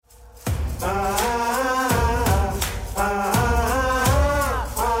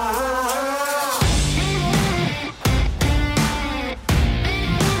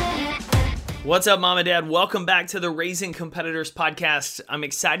What's up, Mom and Dad? Welcome back to the Raising Competitors podcast. I'm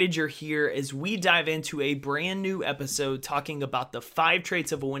excited you're here as we dive into a brand new episode talking about the 5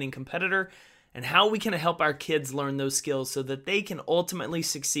 traits of a winning competitor and how we can help our kids learn those skills so that they can ultimately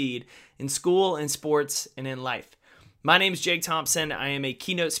succeed in school, in sports, and in life. My name is Jake Thompson. I am a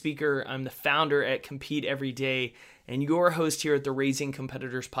keynote speaker. I'm the founder at Compete Every Day and your host here at the Raising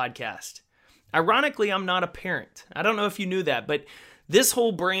Competitors podcast. Ironically, I'm not a parent. I don't know if you knew that, but this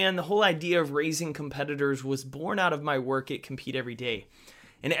whole brand, the whole idea of raising competitors was born out of my work at Compete Every Day.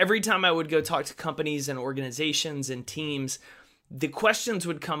 And every time I would go talk to companies and organizations and teams, the questions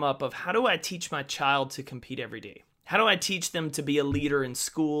would come up of how do I teach my child to compete every day? How do I teach them to be a leader in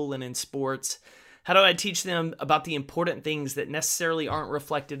school and in sports? How do I teach them about the important things that necessarily aren't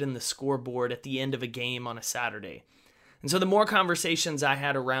reflected in the scoreboard at the end of a game on a Saturday? And so the more conversations I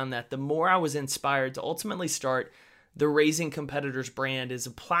had around that, the more I was inspired to ultimately start the Raising Competitors brand as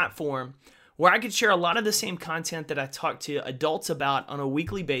a platform where I could share a lot of the same content that I talk to adults about on a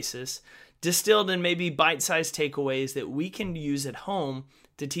weekly basis, distilled in maybe bite-sized takeaways that we can use at home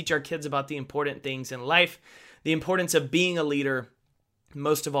to teach our kids about the important things in life, the importance of being a leader,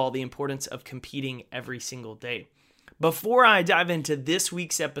 most of all, the importance of competing every single day. Before I dive into this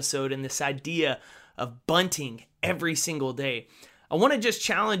week's episode and this idea of bunting every single day, I want to just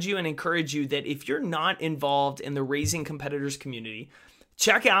challenge you and encourage you that if you're not involved in the Raising Competitors community,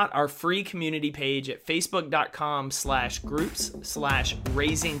 check out our free community page at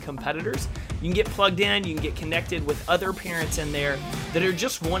facebook.com/groups/raising competitors. You can get plugged in, you can get connected with other parents in there that are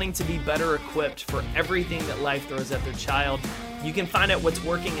just wanting to be better equipped for everything that life throws at their child. You can find out what's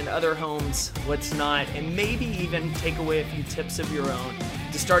working in other homes, what's not, and maybe even take away a few tips of your own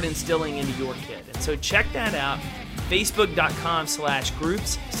to start instilling into your kid. And so check that out.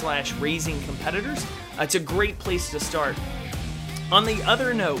 Facebook.com/groups/raising competitors. It's a great place to start. On the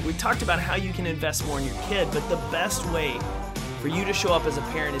other note, we talked about how you can invest more in your kid, but the best way for you to show up as a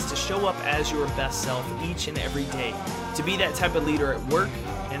parent is to show up as your best self each and every day. To be that type of leader at work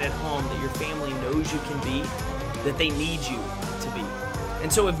and at home that your family knows you can be, that they need you to be.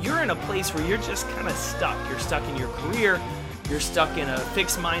 And so if you're in a place where you're just kind of stuck, you're stuck in your career, you're stuck in a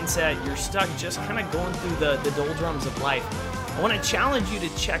fixed mindset, you're stuck just kind of going through the doldrums of life, I want to challenge you to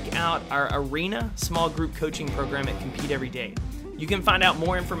check out our Arena small group coaching program at Compete Every Day. You can find out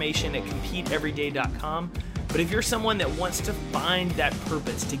more information at competeeveryday.com. But if you're someone that wants to find that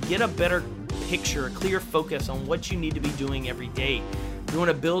purpose, to get a better picture, a clear focus on what you need to be doing every day, you want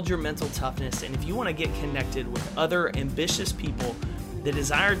to build your mental toughness, and if you want to get connected with other ambitious people that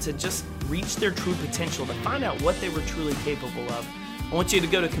desire to just reach their true potential, to find out what they were truly capable of, I want you to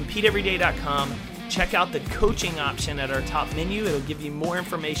go to competeeveryday.com, check out the coaching option at our top menu. It'll give you more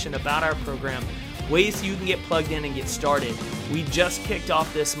information about our program, ways you can get plugged in and get started. We just kicked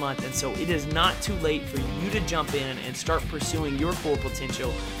off this month, and so it is not too late for you to jump in and start pursuing your full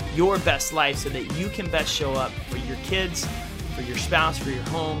potential, your best life, so that you can best show up for your kids, for your spouse, for your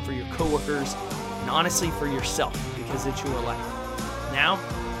home, for your coworkers, and honestly for yourself, because it's your life. Now,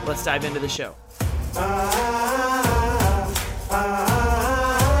 let's dive into the show.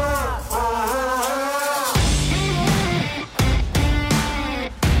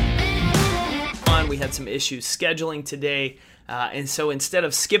 We had some issues scheduling today, and so instead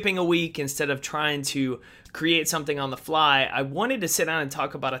of skipping a week, instead of trying to create something on the fly, I wanted to sit down and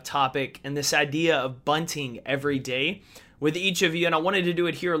talk about a topic and this idea of bunting every day with each of you, and I wanted to do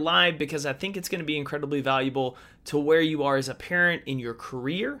it here live because I think it's going to be incredibly valuable to where you are as a parent in your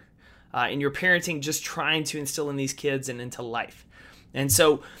career, in your parenting, just trying to instill in these kids and into life. And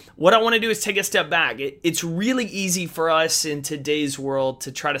so what I want to do is take a step back. It's really easy for us in today's world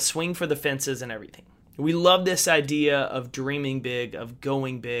to try to swing for the fences and everything. We love this idea of dreaming big, of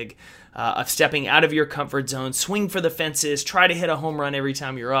going big, of stepping out of your comfort zone, swing for the fences, try to hit a home run every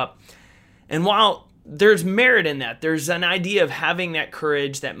time you're up. And while there's merit in that, there's an idea of having that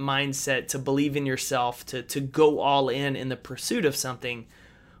courage, that mindset to believe in yourself, to go all in the pursuit of something.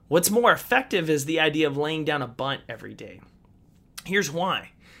 What's more effective is the idea of laying down a bunt every day. Here's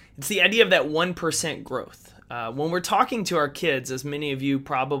why. It's the idea of that 1% growth. When we're talking to our kids, as many of you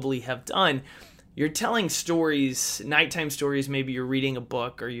probably have done, you're telling stories, nighttime stories, maybe you're reading a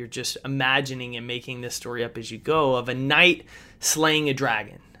book or you're just imagining and making this story up as you go of a knight slaying a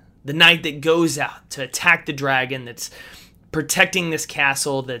dragon. The knight that goes out to attack the dragon that's protecting this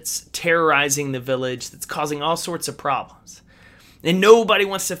castle, that's terrorizing the village, that's causing all sorts of problems. And nobody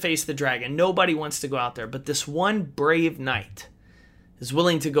wants to face the dragon. Nobody wants to go out there. But this one brave knight is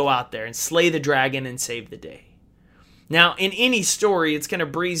willing to go out there and slay the dragon and save the day. Now, in any story, it's going to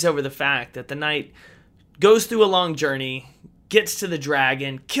breeze over the fact that the knight goes through a long journey, gets to the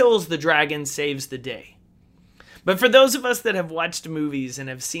dragon, kills the dragon, saves the day. But for those of us that have watched movies and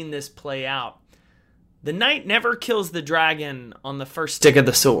have seen this play out, the knight never kills the dragon on the first stick of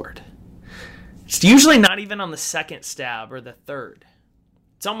the sword. It's usually not even on the second stab or the third.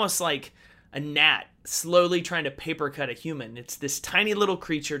 It's almost like a gnat slowly trying to paper cut a human. It's this tiny little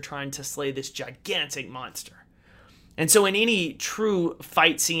creature trying to slay this gigantic monster. And so in any true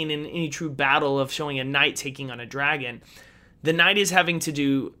fight scene, in any true battle of showing a knight taking on a dragon, the knight is having to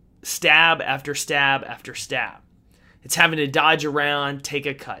do stab after stab after stab. It's having to dodge around, take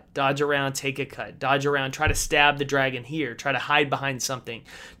a cut, dodge around, take a cut, dodge around, try to stab the dragon here, try to hide behind something,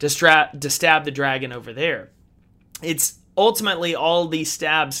 to stab the dragon over there. It's ultimately all these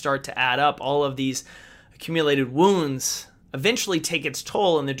stabs start to add up. All of these accumulated wounds eventually take its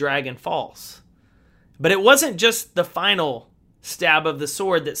toll and the dragon falls. But it wasn't just the final stab of the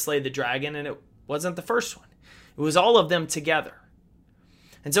sword that slayed the dragon, and it wasn't the first one. It was all of them together.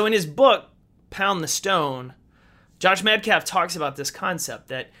 And so in his book, Pound the Stone, Josh Medcalf talks about this concept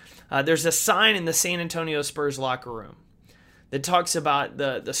that there's a sign in the San Antonio Spurs locker room that talks about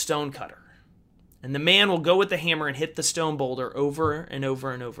the stone cutter. And the man will go with the hammer and hit the stone boulder over and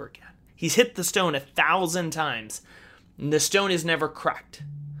over and over again. He's hit the stone 1,000 times, and the stone is never cracked.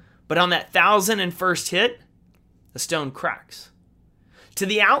 But on that 1,001st hit, the stone cracks. To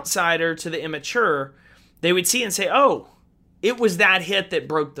the outsider, to the immature, they would see and say, oh, it was that hit that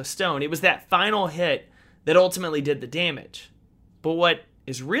broke the stone. It was that final hit that ultimately did the damage. But what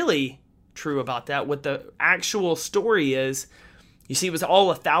is really true about that, what the actual story is, you see, it was all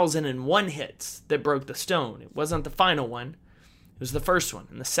 1,001 hits that broke the stone. It wasn't the final one. It was the first one,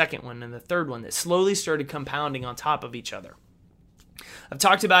 and the second one, and the third one that slowly started compounding on top of each other. I've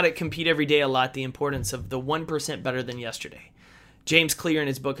talked about it, Compete Every Day, a lot, the importance of the 1% better than yesterday. James Clear in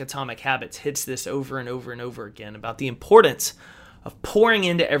his book Atomic Habits hits this over and over and over again about the importance of pouring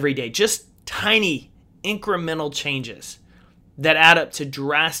into every day, just tiny incremental changes that add up to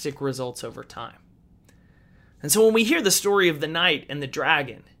drastic results over time. And so when we hear the story of the knight and the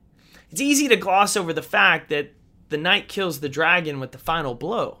dragon, it's easy to gloss over the fact that the knight kills the dragon with the final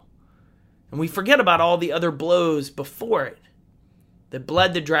blow. And we forget about all the other blows before it that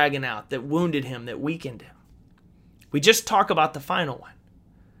bled the dragon out, that wounded him, that weakened him. We just talk about the final one.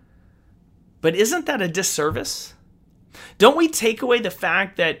 But isn't that a disservice? Don't we take away the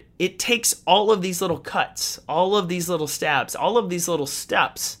fact that it takes all of these little cuts, all of these little stabs, all of these little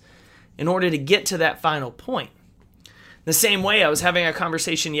steps in order to get to that final point? The same way, I was having a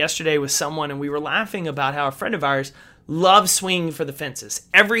conversation yesterday with someone and we were laughing about how a friend of ours loves swinging for the fences.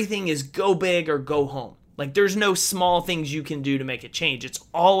 Everything is go big or go home. Like there's no small things you can do to make a change. It's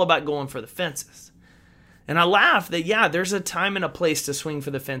all about going for the fences. And I laugh that, yeah, there's a time and a place to swing for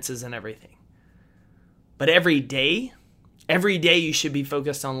the fences and everything. But every day you should be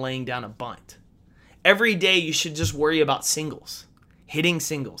focused on laying down a bunt. Every day you should just worry about singles. Hitting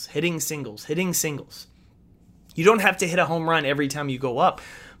singles, hitting singles, hitting singles. You don't have to hit a home run every time you go up.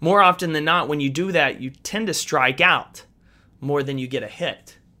 More often than not, when you do that, you tend to strike out more than you get a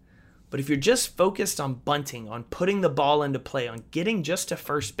hit. But if you're just focused on bunting, on putting the ball into play, on getting just to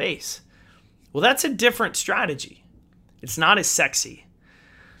first base, well, that's a different strategy. It's not as sexy.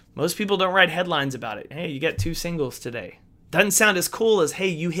 Most people don't write headlines about it. Hey, you got 2 singles today. Doesn't sound as cool as, hey,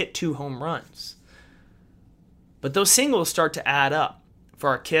 you hit 2 home runs. But those singles start to add up for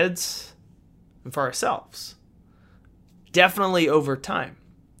our kids and for ourselves. Definitely over time.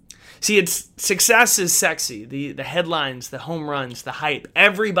 See, success is sexy. The headlines, the home runs, the hype.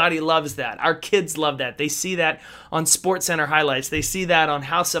 Everybody loves that. Our kids love that. They see that on SportsCenter highlights. They see that on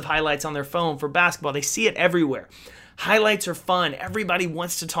House of Highlights on their phone for basketball. They see it everywhere. Highlights are fun. Everybody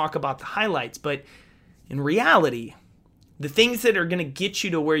wants to talk about the highlights. But in reality, the things that are going to get you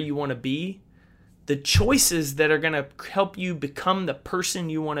to where you want to be, the choices that are going to help you become the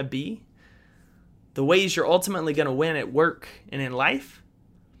person you want to be, the ways you're ultimately going to win at work and in life,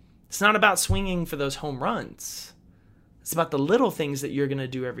 it's not about swinging for those home runs. It's about the little things that you're going to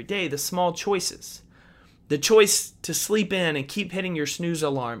do every day, the small choices. The choice to sleep in and keep hitting your snooze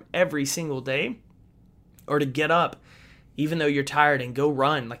alarm every single day, or to get up even though you're tired and go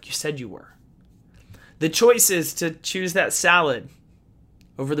run like you said you were. The choice is to choose that salad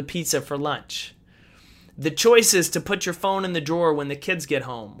over the pizza for lunch. The choice is to put your phone in the drawer when the kids get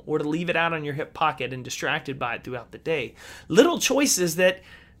home, or to leave it out on your hip pocket and distracted by it throughout the day. Little choices that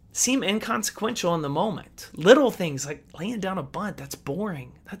seem inconsequential in the moment. Little things like laying down a bunt, that's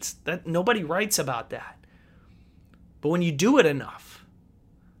boring. That nobody writes about that. But when you do it enough,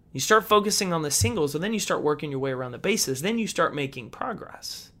 you start focusing on the singles, and then you start working your way around the bases. Then you start making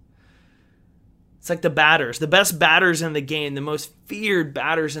progress. It's like the batters. The best batters in the game, the most feared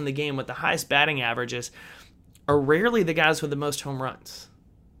batters in the game with the highest batting averages are rarely the guys with the most home runs.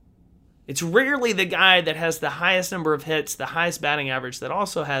 It's rarely the guy that has the highest number of hits, the highest batting average, that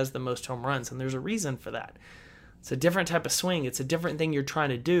also has the most home runs. And there's a reason for that. It's a different type of swing. It's a different thing you're trying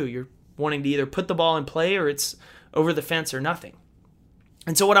to do. You're wanting to either put the ball in play or it's over the fence or nothing.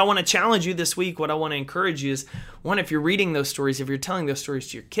 And so what I want to challenge you this week, what I want to encourage you is, one, if you're reading those stories, if you're telling those stories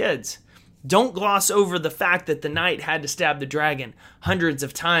to your kids, don't gloss over the fact that the knight had to stab the dragon hundreds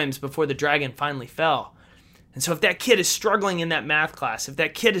of times before the dragon finally fell. And so if that kid is struggling in that math class, if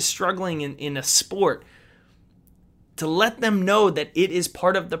that kid is struggling in a sport, to let them know that it is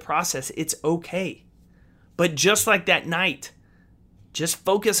part of the process, it's okay. But just like that knight, just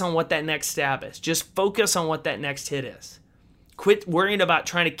focus on what that next stab is. Just focus on what that next hit is. Quit worrying about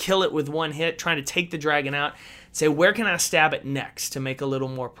trying to kill it with one hit, trying to take the dragon out. Say, where can I stab it next to make a little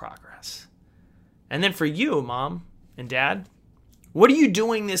more progress? And then for you, mom and dad, what are you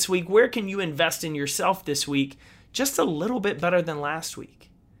doing this week? Where can you invest in yourself this week just a little bit better than last week?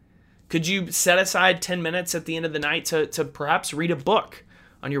 Could you set aside 10 minutes at the end of the night to perhaps read a book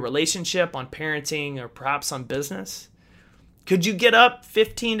on your relationship, on parenting, or perhaps on business? Could you get up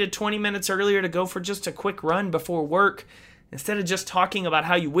 15 to 20 minutes earlier to go for just a quick run before work instead of just talking about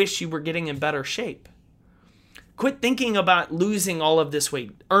how you wish you were getting in better shape? Quit thinking about losing all of this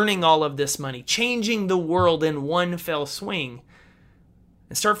weight, earning all of this money, changing the world in one fell swing,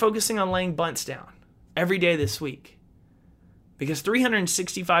 and start focusing on laying bunts down every day this week. Because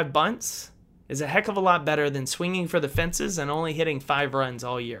 365 bunts is a heck of a lot better than swinging for the fences and only hitting 5 runs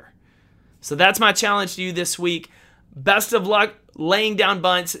all year. So that's my challenge to you this week. Best of luck laying down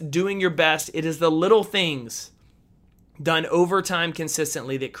bunts, doing your best. It is the little things done over time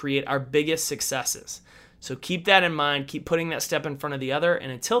consistently that create our biggest successes. So keep that in mind. Keep putting that step in front of the other.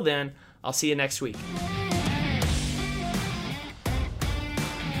 And until then, I'll see you next week.